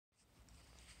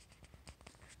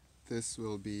This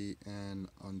will be an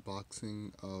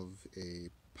unboxing of a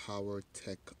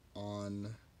PowerTech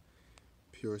On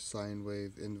pure sine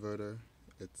wave inverter.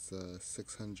 It's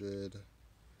 600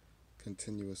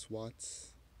 continuous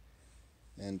watts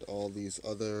and all these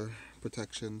other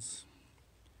protections.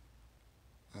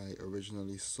 I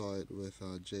originally saw it with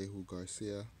Jehu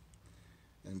Garcia,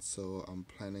 and so I'm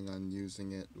planning on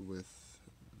using it with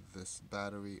this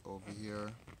battery over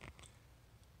here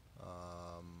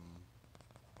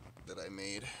that I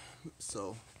made.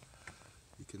 So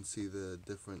you can see the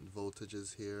different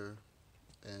voltages here,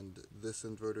 and this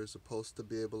inverter is supposed to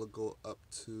be able to go up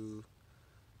to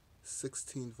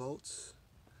 16 volts.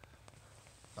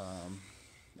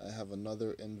 I have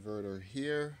another inverter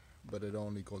here, but it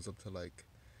only goes up to like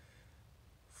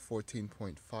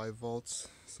 14.5 volts.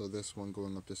 So this one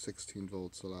going up to 16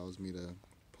 volts allows me to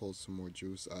pull some more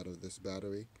juice out of this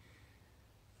battery.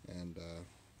 And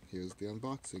here's the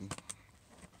unboxing.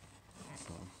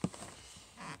 So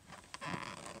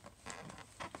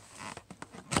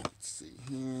let's see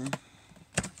here.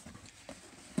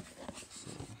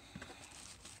 So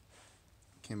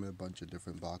came in a bunch of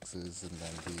different boxes, and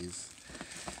then these.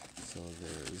 So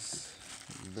there's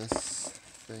this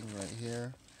thing right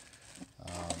here.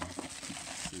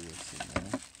 Let's see what's in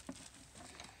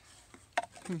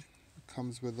there. It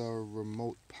comes with a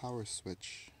remote power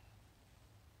switch.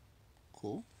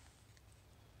 Cool.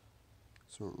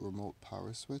 So remote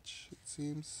power switch, it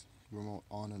seems. Remote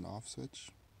on and off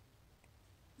switch.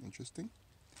 Interesting.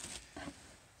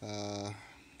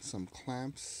 Some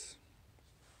clamps.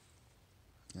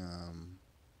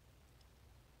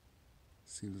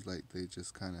 Seems like they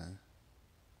just kind of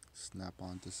snap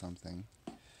onto something.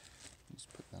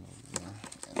 Just put that over there.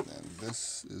 And then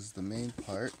this is the main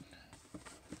part.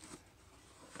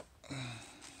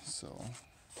 So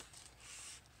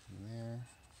there.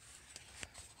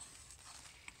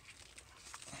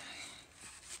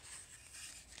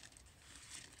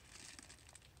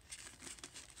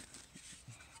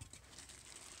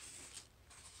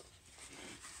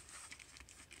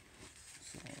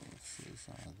 So this is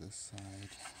on this side.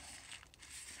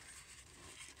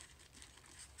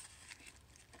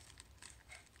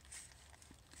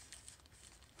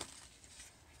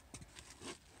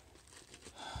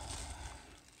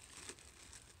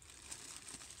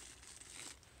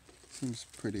 Seems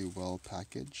pretty well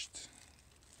packaged.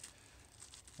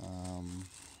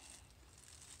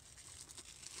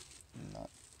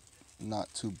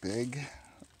 Not too big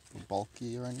or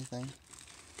bulky or anything.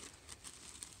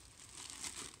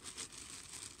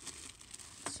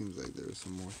 Seems like there's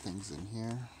some more things in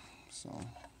here. So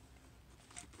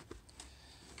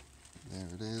there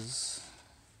it is.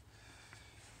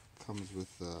 Comes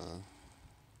with the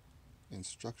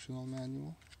instructional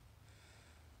manual.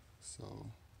 So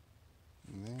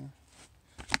there,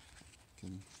 you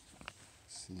can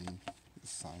see the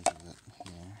size of it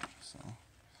here. So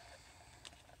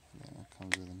there, it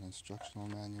comes with an instructional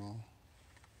manual.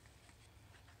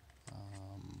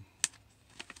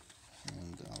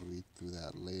 And I'll read through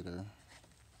that later.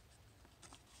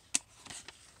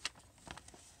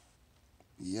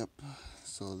 Yep,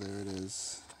 so there it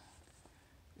is.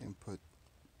 Input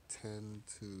 10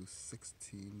 to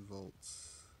 16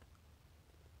 volts.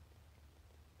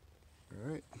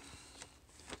 Alright.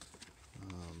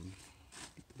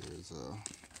 There's a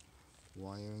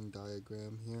wiring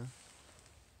diagram here.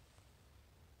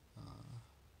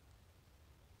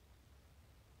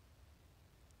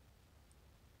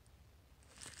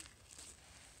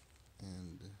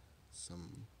 And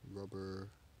some rubber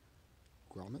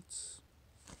grommets,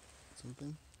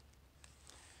 something.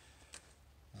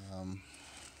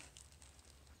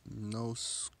 No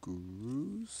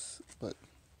screws, but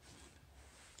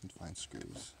you can find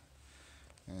screws.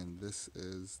 And this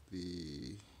is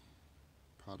the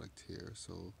product here.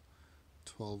 So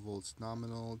 12 volts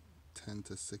nominal, 10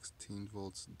 to 16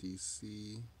 volts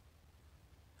DC.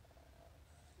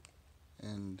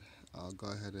 And I'll go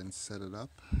ahead and set it up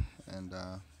and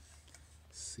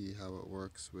see how it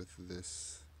works with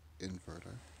this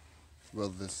inverter. Well,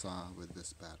 with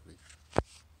this battery.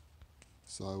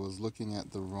 So I was looking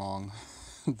at the wrong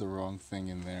the wrong thing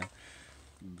in there.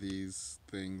 These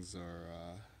things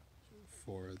are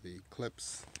for the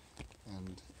clips,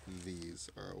 and these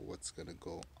are what's gonna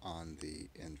go on the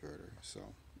inverter.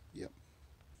 So yep.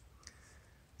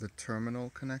 The terminal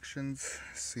connections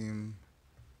seem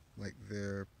like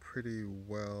they're pretty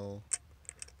well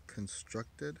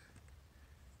constructed.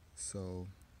 So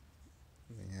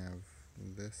we have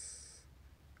this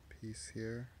piece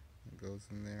here that goes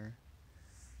in there,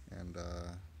 and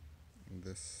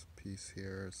this piece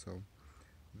here. So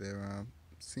they're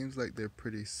seems like they're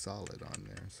pretty solid on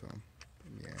there, so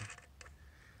yeah.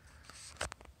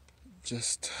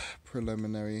 Just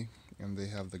preliminary, and they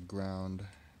have the ground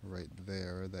right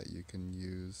there that you can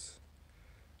use.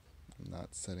 I'm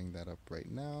not setting that up right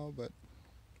now, but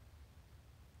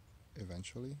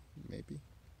eventually, maybe.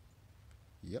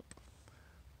 Yep.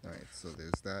 Alright, so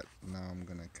there's that. Now I'm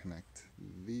gonna connect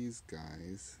these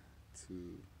guys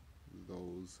to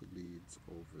those leads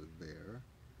over there.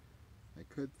 I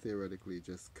could theoretically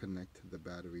just connect the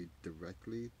battery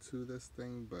directly to this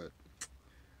thing, but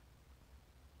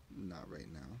not right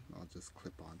now. I'll just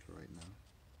clip on for right now.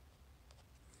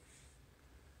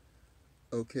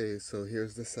 Okay, so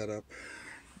here's the setup.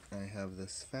 I have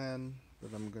this fan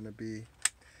that I'm going to be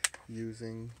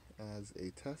using as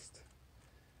a test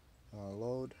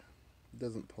load.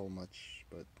 Doesn't pull much,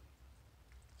 but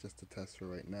just a test for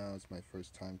right now. It's my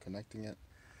first time connecting it.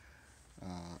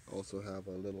 Also have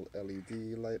a little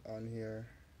LED light on here.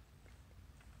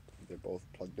 They're both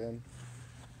plugged in.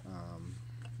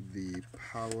 The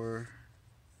power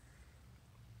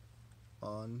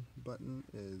on button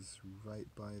is right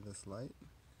by this light.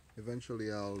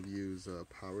 Eventually I'll use a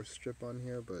power strip on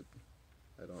here, but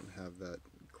I don't have that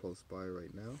close by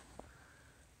right now.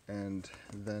 And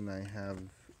then I have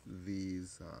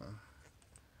these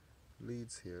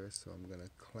leads here, so I'm going to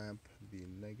clamp the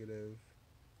negative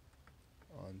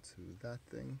onto that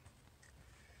thing,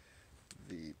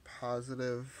 the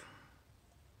positive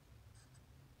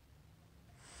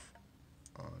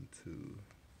onto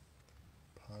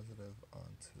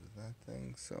that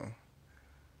thing. So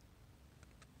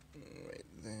right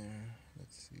there,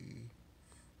 let's see.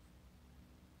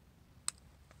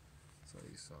 So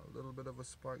you saw a little bit of a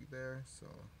spark there, so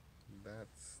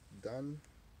that's done.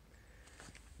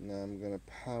 Now I'm gonna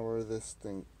power this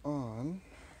thing on.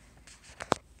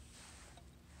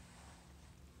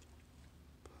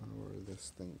 Power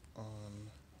this thing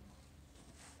on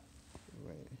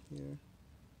right here.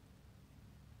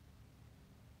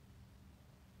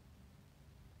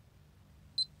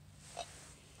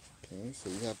 Okay, so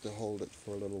you have to hold it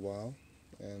for a little while,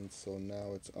 and so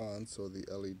now it's on. So the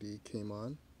LED came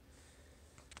on,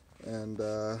 and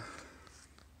you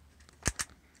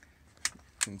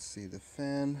can see the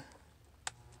fan.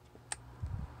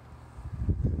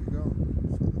 There we go.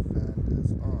 So the fan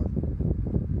is on,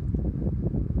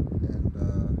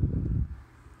 and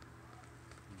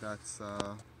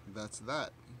that's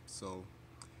that. So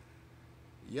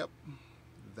yep,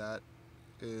 that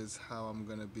is how I'm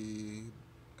gonna be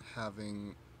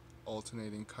having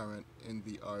alternating current in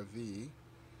the RV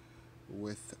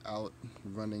without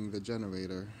running the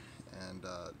generator. And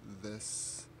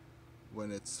this,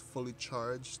 when it's fully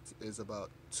charged, is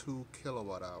about 2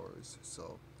 kilowatt hours.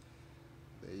 So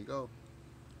there you go,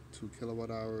 2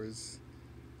 kilowatt hours.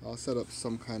 I'll set up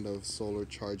some kind of solar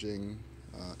charging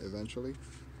eventually,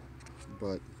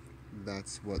 but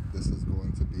that's what this is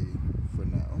going to be